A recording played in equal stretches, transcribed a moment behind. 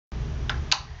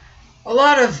A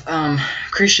lot of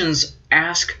Christians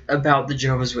ask about the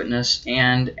Jehovah's Witness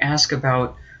and ask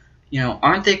about,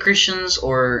 aren't they Christians?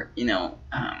 Or,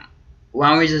 why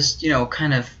don't we just,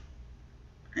 kind of,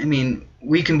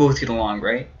 we can both get along,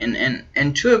 right?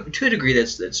 And to a degree,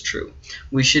 that's true.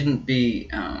 We shouldn't be,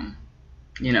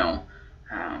 you know,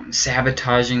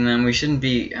 sabotaging them. We shouldn't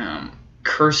be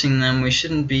cursing them. We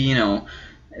shouldn't be, no,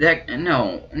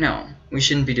 we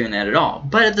shouldn't be doing that at all.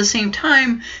 But at the same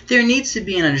time, there needs to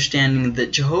be an understanding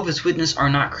that Jehovah's Witnesses are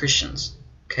not Christians.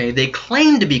 Okay, they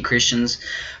claim to be Christians,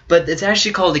 but it's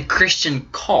actually called a Christian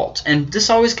cult, and this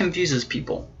always confuses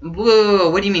people. Whoa,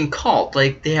 what do you mean cult?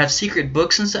 Like they have secret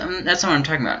books and stuff? That's not what I'm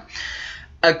talking about.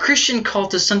 A Christian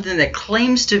cult is something that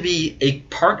claims to be a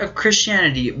part of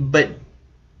Christianity, but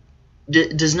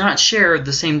does not share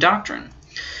the same doctrine.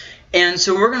 And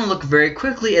so we're going to look very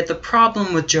quickly at the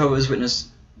problem with Jehovah's Witness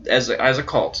as a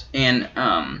cult. And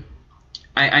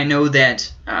I know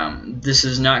that this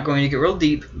is not going to get real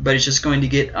deep, but it's just going to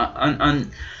get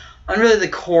on really the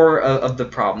core of the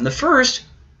problem. The first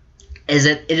is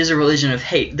that it is a religion of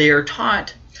hate. They are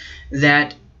taught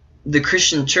that the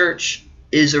Christian church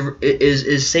is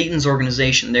Satan's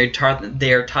organization. They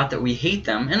are taught that we hate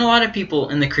them, and a lot of people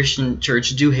in the Christian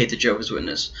church do hate the Jehovah's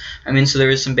Witness. So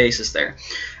there is some basis there,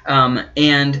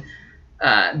 and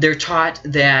they're taught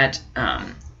that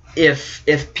if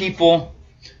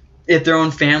their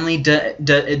own family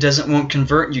won't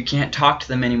convert, you can't talk to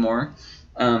them anymore,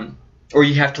 or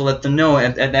you have to let them know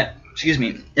at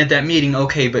that meeting,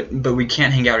 okay, but we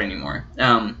can't hang out anymore.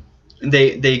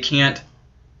 They can't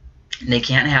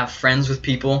have friends with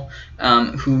people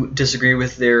who disagree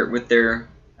with their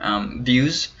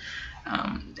views.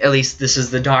 At least this is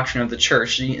the doctrine of the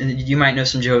church. You might know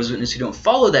some Jehovah's Witnesses who don't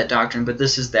follow that doctrine, but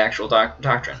this is the actual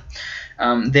doctrine.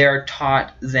 They are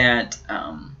taught that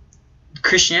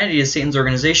Christianity is Satan's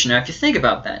organization. Now, if you think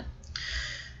about that,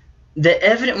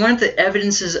 one of the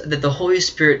evidences that the Holy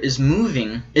Spirit is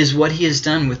moving is what He has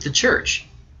done with the church.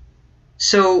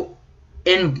 So,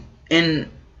 in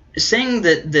saying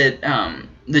that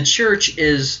the church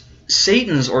is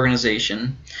Satan's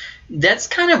organization, that's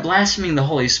kind of blaspheming the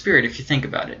Holy Spirit if you think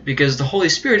about it, because the Holy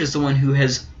Spirit is the one who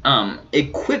has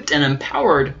equipped and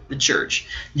empowered the church.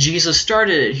 Jesus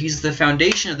started it. He's the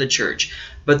foundation of the church.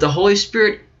 But the Holy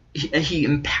Spirit, He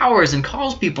empowers and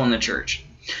calls people in the church.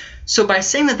 So by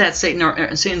saying that that's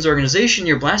Satan's organization,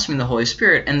 you're blaspheming the Holy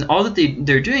Spirit, and all that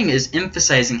they're doing is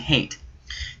emphasizing hate.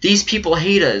 These people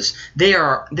hate us. They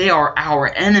are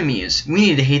our enemies. We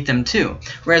need to hate them too.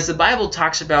 Whereas the Bible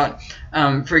talks about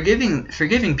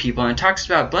forgiving people, and it talks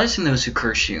about blessing those who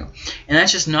curse you. And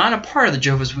that's just not a part of the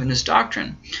Jehovah's Witness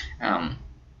doctrine. I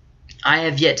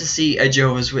have yet to see a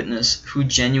Jehovah's Witness who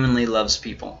genuinely loves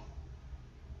people.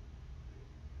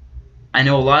 I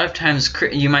know a lot of times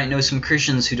you might know some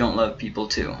Christians who don't love people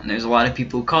too. And there's a lot of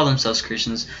people who call themselves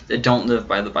Christians that don't live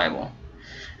by the Bible.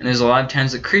 And there's a lot of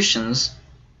times that Christians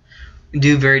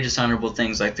do very dishonorable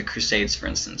things, like the Crusades, for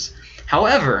instance.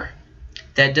 However,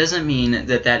 that doesn't mean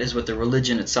that that is what the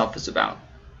religion itself is about.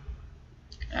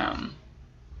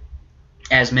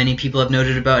 As many people have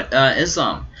noted about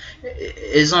Islam,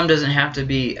 Islam doesn't have to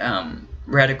be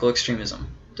radical extremism.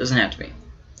 It doesn't have to be.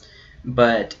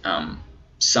 But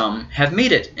some have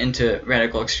made it into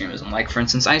radical extremism, like, for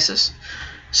instance, ISIS.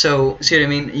 So, see what I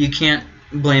mean? You can't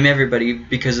blame everybody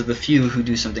because of the few who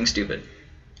do something stupid.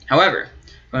 However,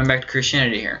 going back to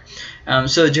Christianity here.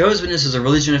 So the Jehovah's Witnesses is a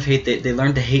religion of hate. They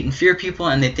learn to hate and fear people,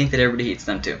 and they think that everybody hates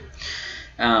them too.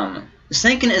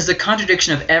 Thinking is the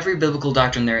contradiction of every biblical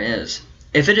doctrine there is.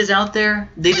 If it is out there,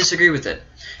 they disagree with it.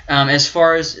 As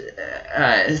far as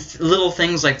little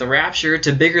things like the rapture,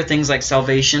 to bigger things like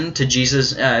salvation, to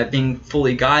Jesus being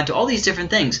fully God, to all these different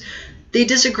things, they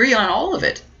disagree on all of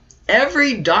it.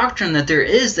 Every doctrine that there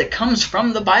is that comes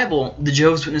from the Bible, the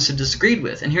Jehovah's Witnesses have disagreed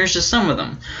with. And here's just some of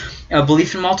them.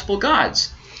 Belief in multiple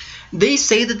gods. They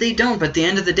say that they don't, but at the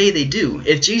end of the day they do.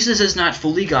 If Jesus is not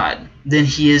fully God, then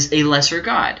He is a lesser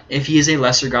God. If He is a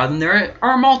lesser God, then there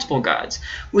are multiple gods,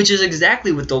 which is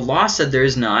exactly what the law said there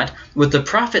is not, what the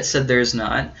prophets said there is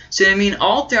not. So,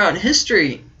 all throughout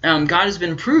history, God has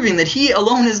been proving that He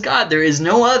alone is God. There is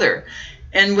no other.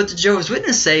 And what the Jehovah's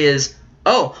Witnesses say is,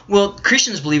 oh, well,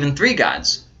 Christians believe in three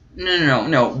gods.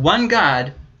 No. One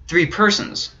God, three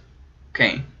persons.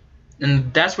 Okay?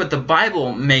 And that's what the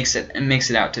Bible makes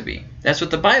it out to be. That's what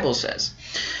the Bible says.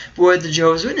 But what the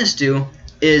Jehovah's Witnesses do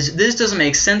is this doesn't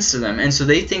make sense to them, and so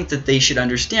they think that they should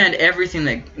understand everything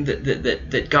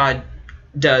that God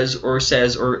does or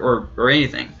says or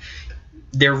anything.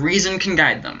 Their reason can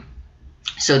guide them.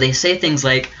 So they say things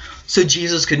like, so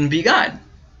Jesus couldn't be God.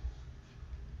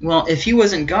 Well, if He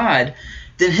wasn't God,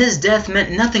 then his death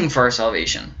meant nothing for our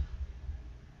salvation.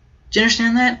 Do you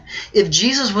understand that? If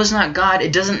Jesus was not God,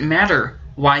 it doesn't matter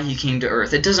why he came to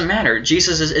earth. It doesn't matter.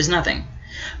 Jesus is nothing.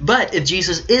 But if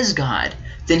Jesus is God,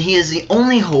 then he is the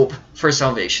only hope for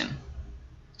salvation.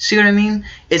 See what I mean?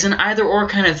 It's an either-or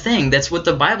kind of thing. That's what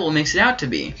the Bible makes it out to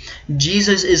be.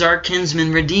 Jesus is our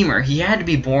kinsman redeemer. He had to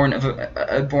be born of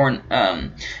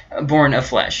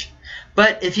flesh.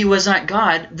 But if he was not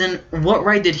God, then what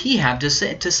right did he have to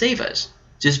save us?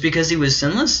 Just because he was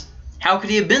sinless? How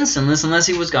could he have been sinless unless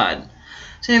he was God?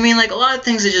 So I mean, like a lot of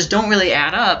things that just don't really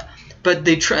add up, but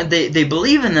they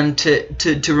believe in them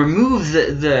to remove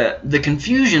the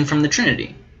confusion from the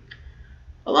Trinity.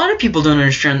 A lot of people don't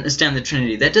understand the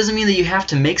Trinity. That doesn't mean that you have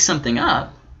to make something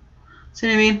up. See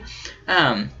what I mean?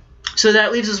 So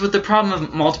that leaves us with the problem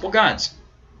of multiple gods.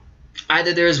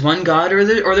 Either there is one God or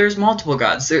there's multiple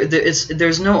gods.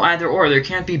 There's no either or. There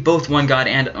can't be both one God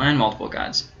and multiple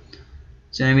gods.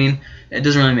 See what I mean? It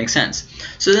doesn't really make sense.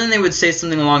 So then they would say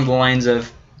something along the lines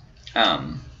of,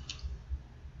 well,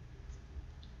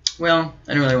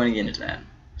 I don't really want to get into that.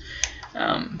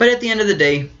 But at the end of the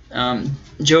day,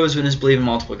 Jehovah's Witnesses believe in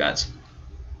multiple gods.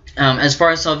 As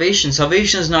far as salvation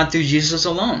is not through Jesus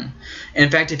alone. In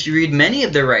fact, if you read many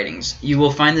of their writings, you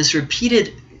will find this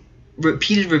repeated.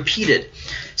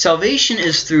 Salvation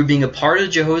is through being a part of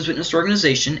the Jehovah's Witness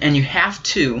organization, and you have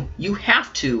to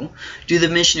do the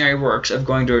missionary works of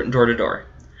going door to door.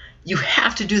 You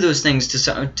have to do those things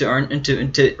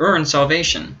to earn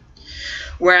salvation.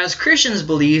 Whereas Christians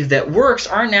believe that works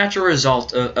are a natural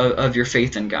result of your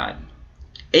faith in God.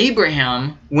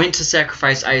 Abraham went to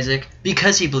sacrifice Isaac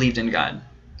because he believed in God,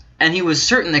 and he was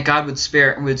certain that God would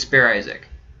spare Isaac.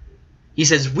 He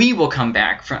says, "We will come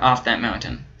back off that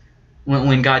mountain."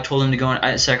 When God told him to go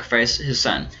and sacrifice his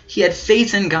son, he had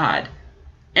faith in God.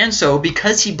 And so,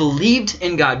 because he believed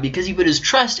in God, because he put his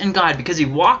trust in God, because he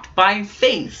walked by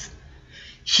faith,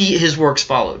 his works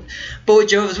followed. But what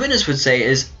Jehovah's Witnesses would say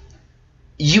is,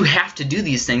 you have to do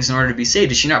these things in order to be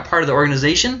saved. If you're not part of the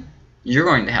organization, you're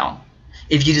going to hell.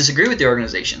 If you disagree with the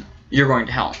organization, you're going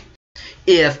to hell.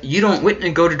 If you don't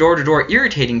go to door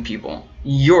irritating people,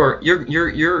 you're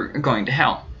going to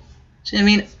hell. So I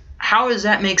mean, how does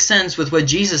that make sense with what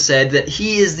Jesus said, that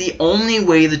he is the only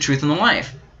way, the truth, and the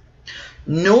life?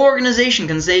 No organization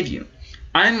can save you.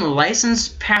 I'm a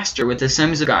licensed pastor with the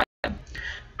Assemblies of God.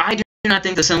 I do not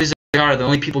think the Assemblies of God are the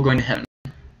only people going to heaven.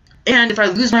 And if I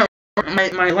lose my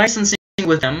licensing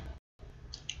with them,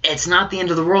 it's not the end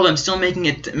of the world. I'm still making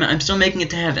it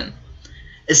to heaven.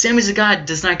 Assemblies of God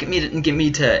does not get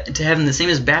me to heaven the same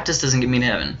as Baptist doesn't get me to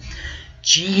heaven.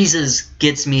 Jesus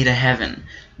gets me to heaven.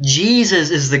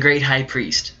 Jesus is the great high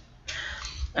priest.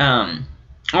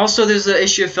 Also, there's the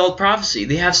issue of failed prophecy.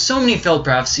 They have so many failed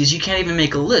prophecies, you can't even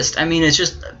make a list. I mean, it's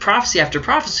just prophecy after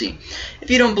prophecy.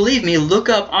 If you don't believe me, look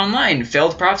up online,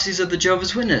 failed prophecies of the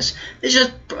Jehovah's Witness. It's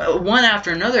just one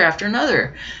after another after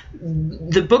another.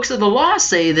 The books of the law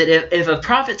say that if a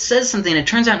prophet says something and it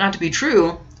turns out not to be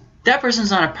true, that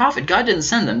person's not a prophet. God didn't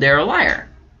send them. They're a liar.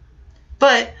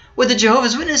 But what the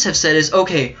Jehovah's Witnesses have said is,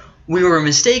 okay, we were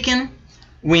mistaken.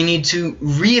 We need to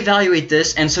reevaluate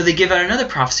this, and so they give out another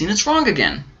prophecy, and it's wrong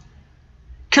again.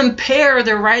 Compare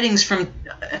their writings from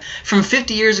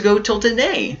 50 years ago till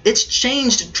today. It's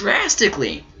changed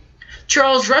drastically.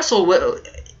 Charles Russell,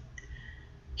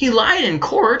 he lied in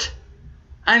court.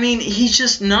 I mean, he's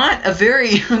just not a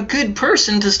very good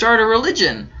person to start a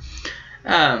religion.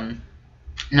 Not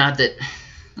that,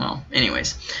 well,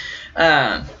 anyways.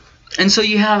 And so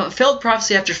you have failed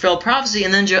prophecy after failed prophecy,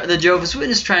 and then the Jehovah's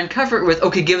Witnesses try and cover it with,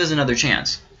 okay, give us another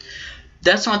chance.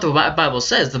 That's not what the Bible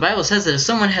says. The Bible says that if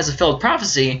someone has a failed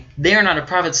prophecy, they are not a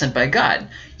prophet sent by God.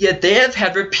 Yet they have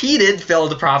had repeated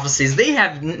failed prophecies. They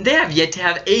have yet to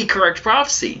have a correct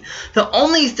prophecy. The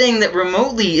only thing that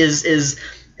remotely has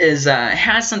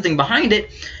something behind it,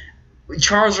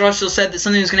 Charles Russell said that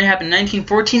something was going to happen in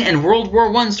 1914, and World War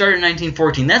I started in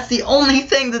 1914. That's the only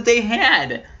thing that they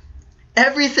had.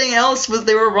 Everything else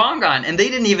they were wrong on, and they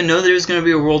didn't even know there was going to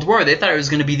be a world war. They thought it was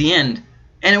going to be the end,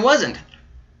 and it wasn't.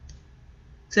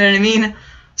 See what I mean?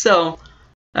 So,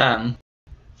 failed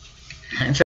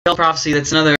prophecy,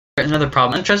 that's another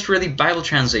problem. Untrustworthy Bible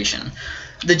translation.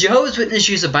 The Jehovah's Witnesses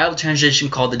use a Bible translation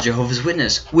called the Jehovah's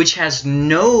Witness, which has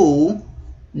no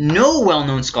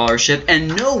well-known scholarship,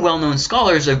 and no well-known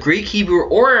scholars of Greek, Hebrew,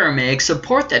 or Aramaic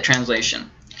support that translation.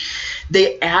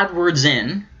 They add words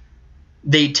in.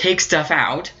 They take stuff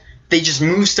out. They just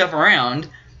move stuff around.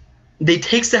 They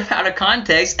take stuff out of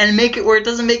context and make it where it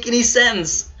doesn't make any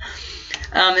sense.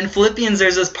 In Philippians,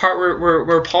 there's this part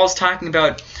where Paul's talking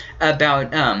about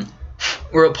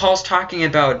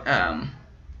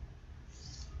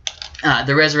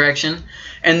the resurrection,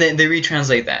 and they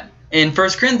retranslate that. In 1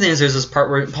 Corinthians, there's this part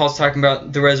where Paul's talking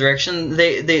about the resurrection.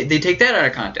 They take that out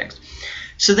of context.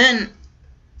 So then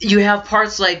you have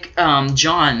parts like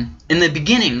John, in the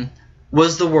beginning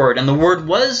was the Word, and the Word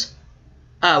was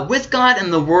with God,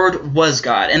 and the Word was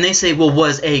God. And they say, well,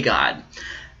 was a God.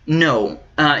 No.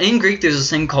 In Greek, there's this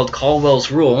thing called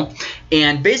Caldwell's Rule,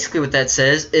 and basically what that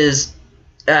says is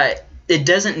it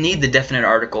doesn't need the definite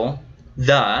article,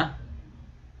 the,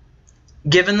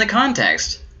 given the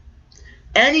context.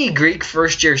 Any Greek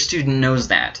first-year student knows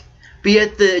that. But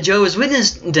yet the Jehovah's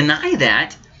Witnesses deny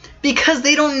that because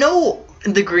they don't know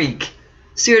the Greek.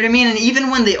 See what I mean? And even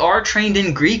when they are trained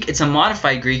in Greek, it's a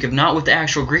modified Greek of not what the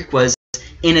actual Greek was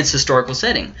in its historical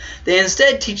setting. They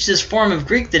instead teach this form of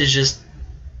Greek that is just...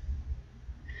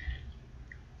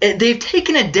 They've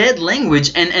taken a dead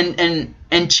language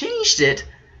and changed it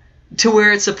to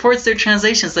where it supports their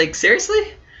translations. Like, seriously?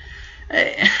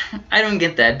 I don't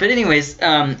get that. But anyways,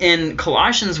 in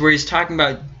Colossians, where he's talking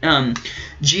about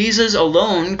Jesus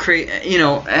alone,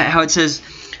 how it says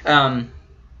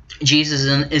Jesus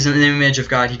is in the image of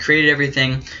God. He created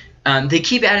everything. They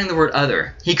keep adding the word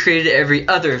other. He created every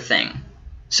other thing.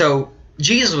 So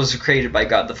Jesus was created by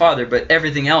God the Father, but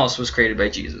everything else was created by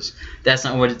Jesus. That's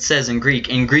not what it says in Greek.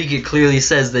 In Greek, it clearly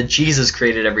says that Jesus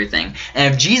created everything.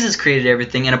 And if Jesus created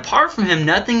everything, and apart from him,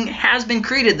 nothing has been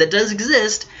created that does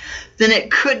exist, then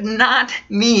it could not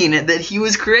mean that he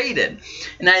was created.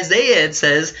 In Isaiah, it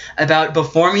says about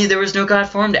before me there was no God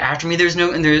formed, after me there's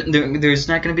not going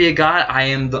to be a God. I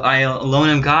alone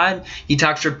am God. He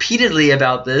talks repeatedly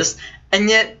about this, and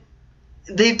yet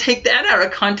they take that out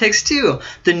of context too.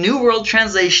 The New World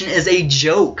Translation is a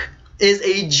joke.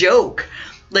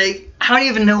 Like, I don't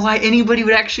even know why anybody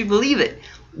would actually believe it.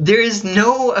 There is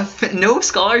no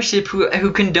scholarship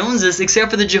who condones this except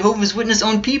for the Jehovah's Witness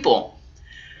own people.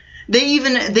 They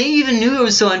even knew it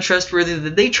was so untrustworthy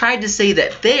that they tried to say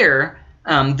that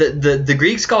the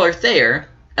Greek scholar Thayer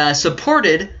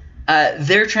supported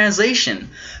their translation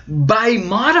by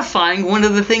modifying one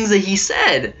of the things that he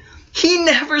said. He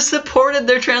never supported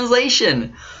their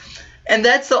translation. And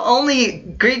that's the only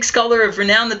Greek scholar of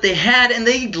renown that they had, and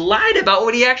they lied about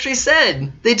what he actually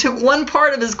said. They took one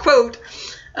part of his quote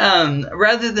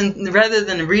rather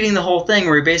than reading the whole thing,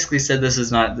 where he basically said this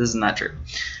is not true.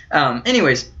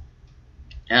 Anyways,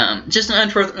 just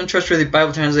an untrustworthy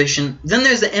Bible translation. Then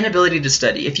there's the inability to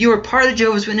study. If you are part of the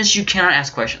Jehovah's Witness, you cannot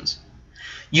ask questions.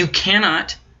 You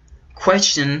cannot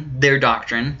question their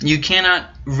doctrine. You cannot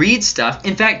read stuff.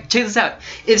 In fact, check this out.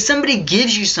 If somebody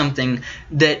gives you something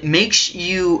that makes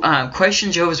you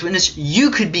question Jehovah's Witness, you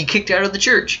could be kicked out of the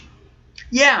church.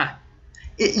 Yeah.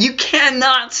 You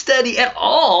cannot study at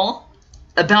all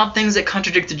about things that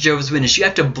contradict the Jehovah's Witness. You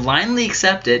have to blindly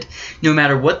accept it, no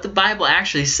matter what the Bible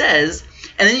actually says,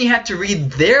 and then you have to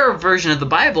read their version of the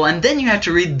Bible, and then you have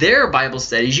to read their Bible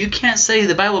studies. You can't study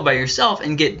the Bible by yourself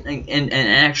and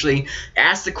actually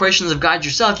ask the questions of God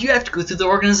yourself. You have to go through the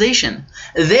organization.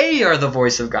 They are the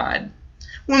voice of God.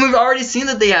 When we've already seen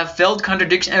that they have failed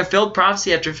contradiction, failed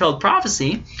prophecy after failed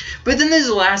prophecy. But then there's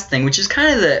the last thing, which is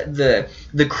kind of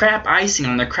the crap icing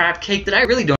on the crap cake that I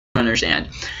really don't understand.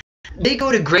 They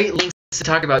go to great lengths to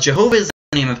talk about Jehovah is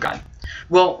the name of God.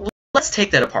 Well, let's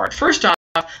take that apart. First off,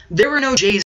 there were no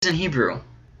J's in Hebrew.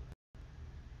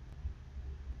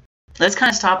 Let's kind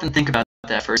of stop and think about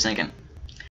that for a second.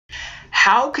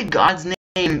 How could God's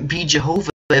name be Jehovah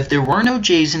if there were no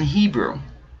J's in Hebrew?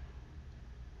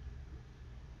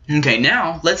 Okay,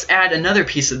 now let's add another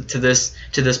piece to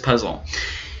this puzzle.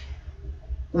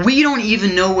 We don't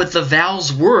even know what the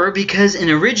vowels were because in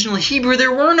original Hebrew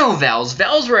there were no vowels.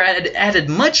 Vowels were added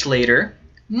much later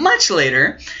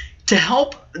to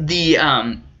help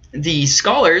the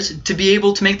scholars to be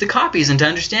able to make the copies and to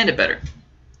understand it better.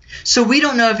 So we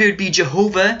don't know if it would be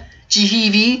Jehovah,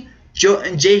 Jehivi,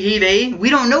 Jehive. We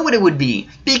don't know what it would be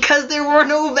because there were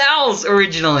no vowels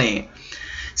originally.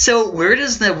 So where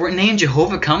does the name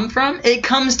Jehovah come from? It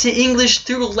comes to English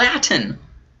through Latin.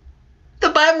 The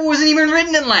Bible wasn't even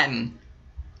written in Latin.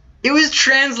 It was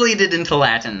translated into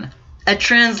Latin. A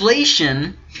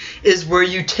translation is where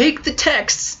you take the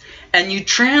texts and you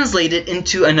translate it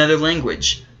into another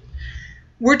language.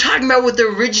 We're talking about what the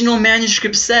original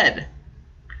manuscript said.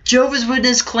 Jehovah's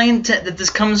Witnesses claim that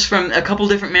this comes from a couple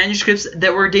different manuscripts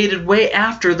that were dated way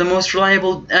after the most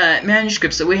reliable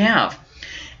manuscripts that we have.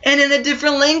 And in a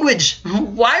different language.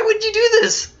 Why would you do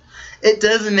this? It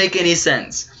doesn't make any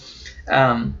sense.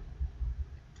 And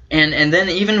then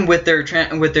even with their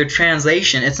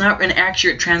translation, it's not an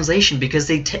accurate translation because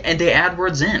they add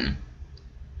words in.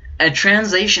 a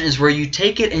translation is where you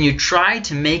take it and you try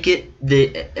to make it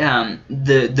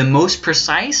the most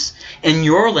precise in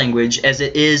your language as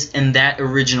it is in that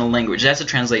original language. That's a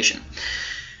translation.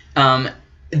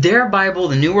 Their Bible,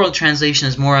 the New World Translation,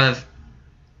 is more of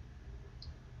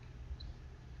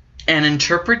an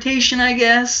interpretation, I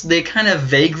guess. They kind of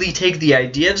vaguely take the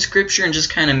idea of Scripture and just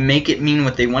kind of make it mean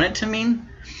what they want it to mean.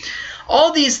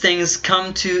 All these things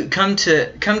come to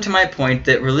my point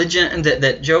that religion,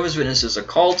 that Jehovah's Witnesses is a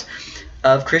cult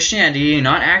of Christianity,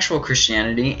 not actual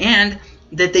Christianity, and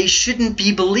that they shouldn't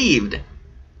be believed.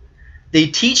 They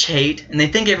teach hate, and they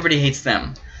think everybody hates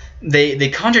them. They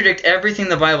contradict everything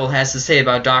the Bible has to say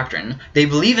about doctrine. They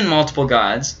believe in multiple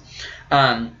gods.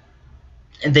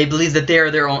 They believe that they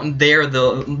are their own. They are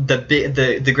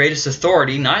the greatest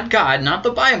authority, not God, not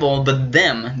the Bible, but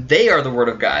them. They are the Word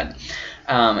of God.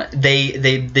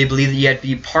 They believe that you have to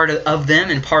be part of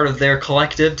them and part of their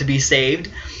collective to be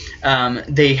saved.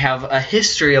 They have a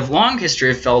long history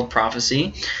of failed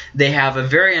prophecy. They have a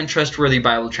very untrustworthy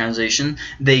Bible translation.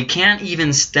 They can't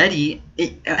even study.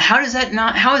 How is that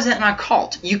not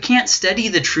cult? You can't study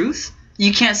the truth.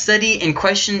 You can't study and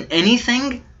question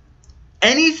anything,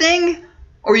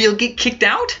 or you'll get kicked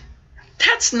out.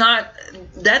 That's like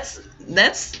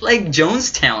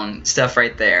Jonestown stuff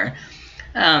right there.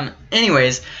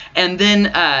 Anyways, and then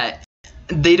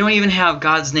they don't even have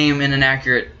God's name in an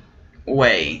accurate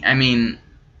way. I mean,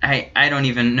 I don't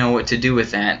even know what to do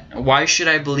with that. Why should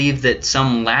I believe that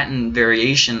some Latin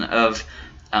variation of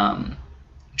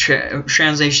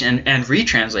translation and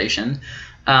retranslation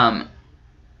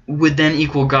would then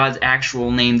equal God's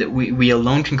actual name that we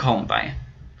alone can call him by?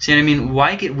 See what I mean?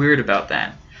 Why get weird about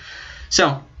that?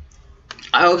 So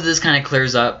I hope this kind of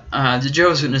clears up. The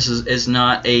Jehovah's Witnesses is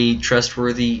not a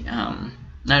trustworthy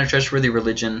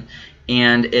religion,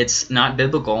 and it's not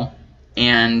biblical,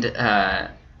 and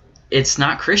it's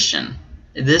not Christian.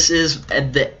 This is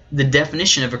the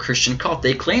definition of a Christian cult.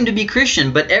 They claim to be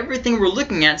Christian, but everything we're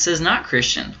looking at says not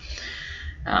Christian.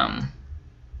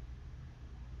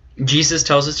 Jesus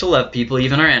tells us to love people,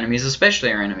 even our enemies,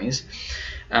 especially our enemies.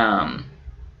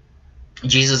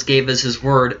 Jesus gave us his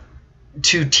word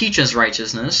to teach us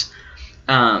righteousness.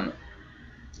 God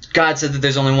said that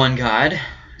there's only one God.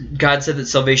 God said that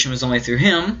salvation was only through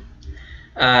him.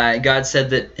 God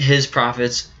said that his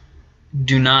prophets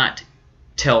do not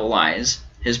tell lies.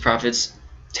 His prophets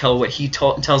tell what he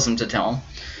tells them to tell.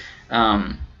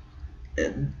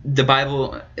 The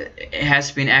Bible has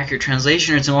to be an accurate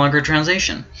translation, or it's no longer a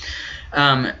translation.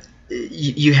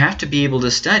 You have to be able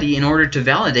to study in order to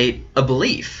validate a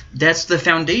belief. That's the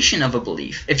foundation of a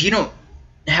belief. If you don't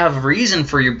have reason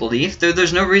for your belief,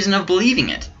 there's no reason of believing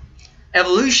it.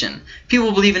 Evolution.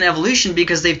 People believe in evolution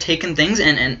because they've taken things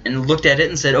and looked at it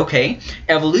and said, okay,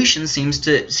 evolution seems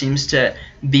to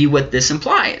be what this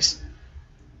implies.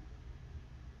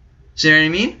 See what I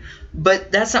mean?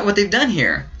 But that's not what they've done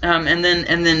here. And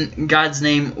then God's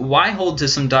name. Why hold to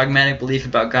some dogmatic belief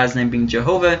about God's name being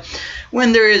Jehovah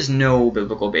when there is no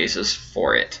biblical basis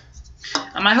for it?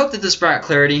 I hope that this brought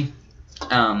clarity.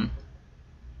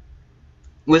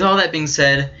 With all that being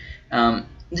said, the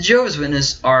Jehovah's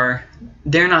Witnesses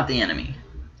they're not the enemy.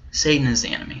 Satan is the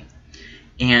enemy.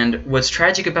 And what's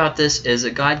tragic about this is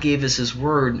that God gave us his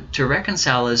word to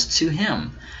reconcile us to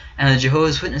him. And the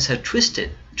Jehovah's Witnesses have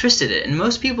twisted it. And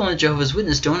most people in the Jehovah's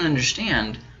Witness don't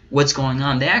understand what's going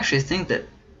on. They actually think that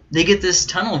they get this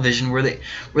tunnel vision where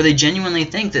they genuinely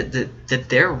think that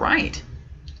they're right.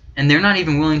 And they're not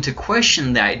even willing to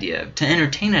question the idea, to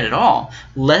entertain it at all,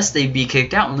 lest they be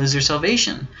kicked out and lose their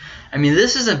salvation. I mean,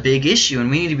 this is a big issue, and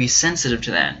we need to be sensitive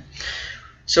to that.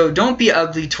 So don't be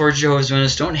ugly towards Jehovah's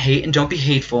Witnesses. Don't hate and don't be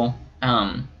hateful.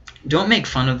 Don't make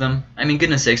fun of them. I mean,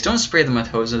 goodness sakes, don't spray them with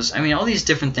hoses. I mean, all these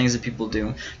different things that people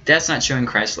do, that's not showing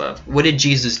Christ's love. What did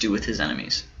Jesus do with his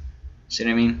enemies? See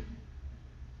what I mean?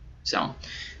 So,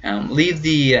 leave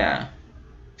the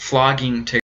flogging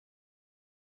to